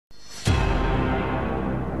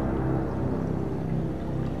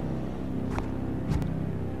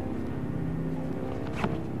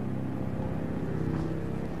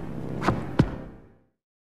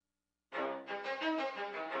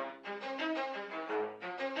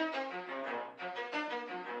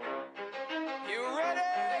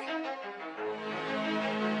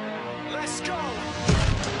go.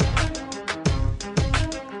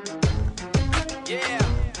 Yeah.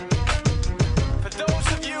 For those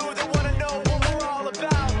of you that want to know what we're all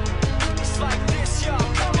about, it's like this, y'all.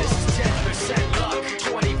 This is 10% luck,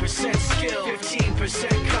 20% skill,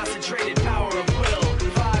 15% concentrated power of will,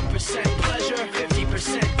 5% pleasure,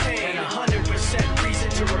 50% pain, and 100% reason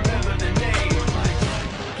to remember the name.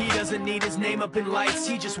 He doesn't need his name up in lights,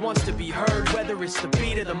 he just wants to be heard, whether it's the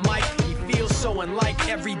beat of the mic. He feels so unlike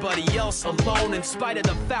everybody else, alone, in spite of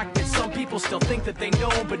the fact that some people still think that they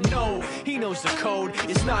know. But no, he knows the code.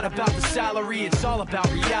 It's not about the salary, it's all about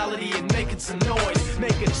reality and making some noise,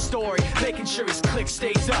 making a story, making sure his click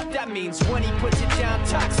stays up. That means when he puts it down,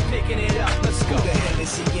 Tox picking it up. Let's go. Who the hell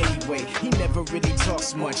is he anyway? He never really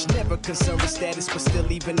talks much, never concerned with status, but still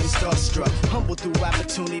even him starstruck. Humble through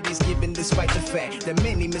opportunities given despite the fact that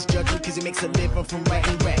many misjudge him because he makes a living from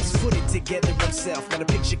writing raps. Put it together himself, now the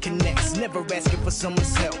picture connects. Never asking for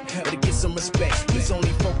someone's help or to get some respect. He's only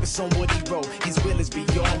focused on what he wrote. His will is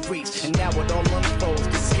beyond reach, and now it all unfolds.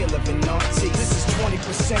 The skill of an artist. This is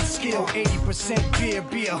 20% skill, 80% beer,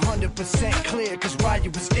 be 100% clear, cause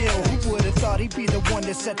Ryu was ill. Who would've thought he'd be the one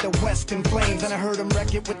that set the West in flames? And I heard him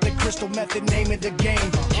wreck it with the crystal method, name of the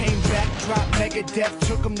game. Came back, dropped Megadeth,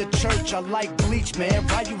 took him to church. I like Bleach, man.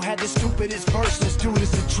 Ryu had the stupidest verse. This dude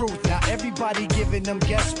is the truth. Now everybody giving them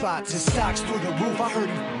guest spots. His stocks through the roof. I heard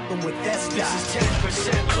he f***ing with that stock. This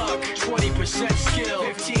is 10% luck, 20% skill,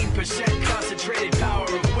 15% concentrated power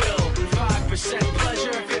of will, 5%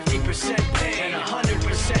 pleasure, 50% pain, and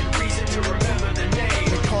 100% reason to remember the name.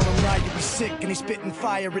 They call him Ryu, he's sick and he's spitting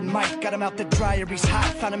fire and Mike. Got him out the dryer, he's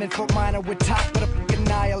hot. Found him in Fort Minor with top, but a f***ing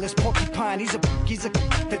nihilist porcupine. He's a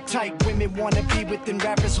the type women wanna be within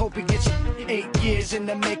rappers. Hope he gets 8 years in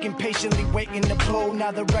the making, patiently waiting to blow.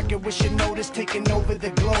 Now the record with your notice taking over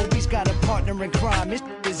the globe. He's got a partner in crime, his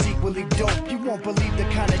is equally dope. You won't believe the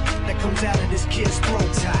kind of that comes out of this kid's throat.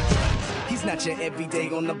 He's not your everyday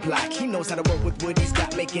on the block. He knows how to work with what he's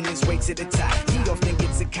got, making his way to the top. He often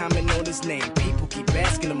gets a comment on his name. People keep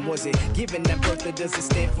asking him, was it given that birth or does it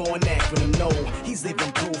stand for an acronym? No, he's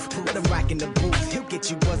living proof. Let him rock in the booth. He'll get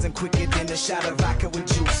you buzzing quicker than a shot of vodka with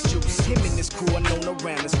juice. Him and his crew are known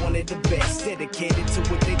around as one of the best. Dedicated to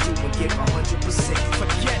what they do and give 100%.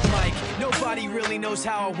 Forget Mike, nobody really knows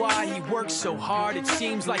how or why he works so hard. It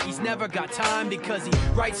seems like he's never got time because he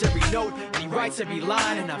writes every note and he writes every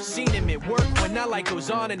line. And I've seen him at work when that light goes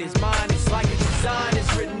on in his mind. It's like a design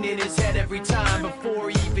is written in his head every time before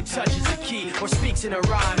he even touches a key or speaks in a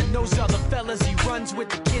rhyme. And those other fellas he runs with,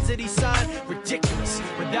 the kids that he signed, ridiculous,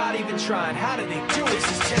 without even trying. How do they do it? This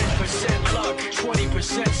is 10% luck,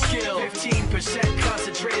 20% skill, 15%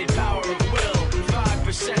 concentrated power of will,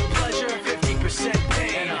 5% pleasure, 50%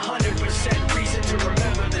 pain, and 100% reason to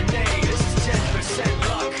remember the name. This is 10%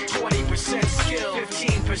 luck, 20% skill,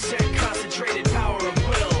 15% concentrated power of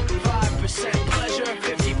will, 5% pleasure,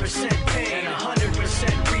 50% pain, and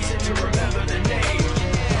 100% reason to remember the name.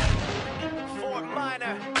 Yeah. Fort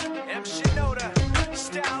Minor, M. Shinoda,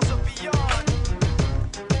 styles of beyond.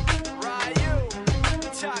 Ryu,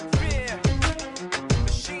 Talk Beer,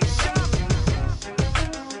 Machine Shop.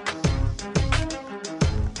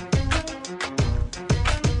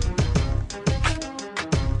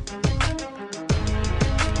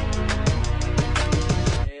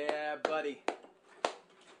 Yeah, buddy.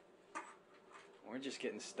 We're just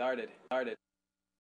getting started.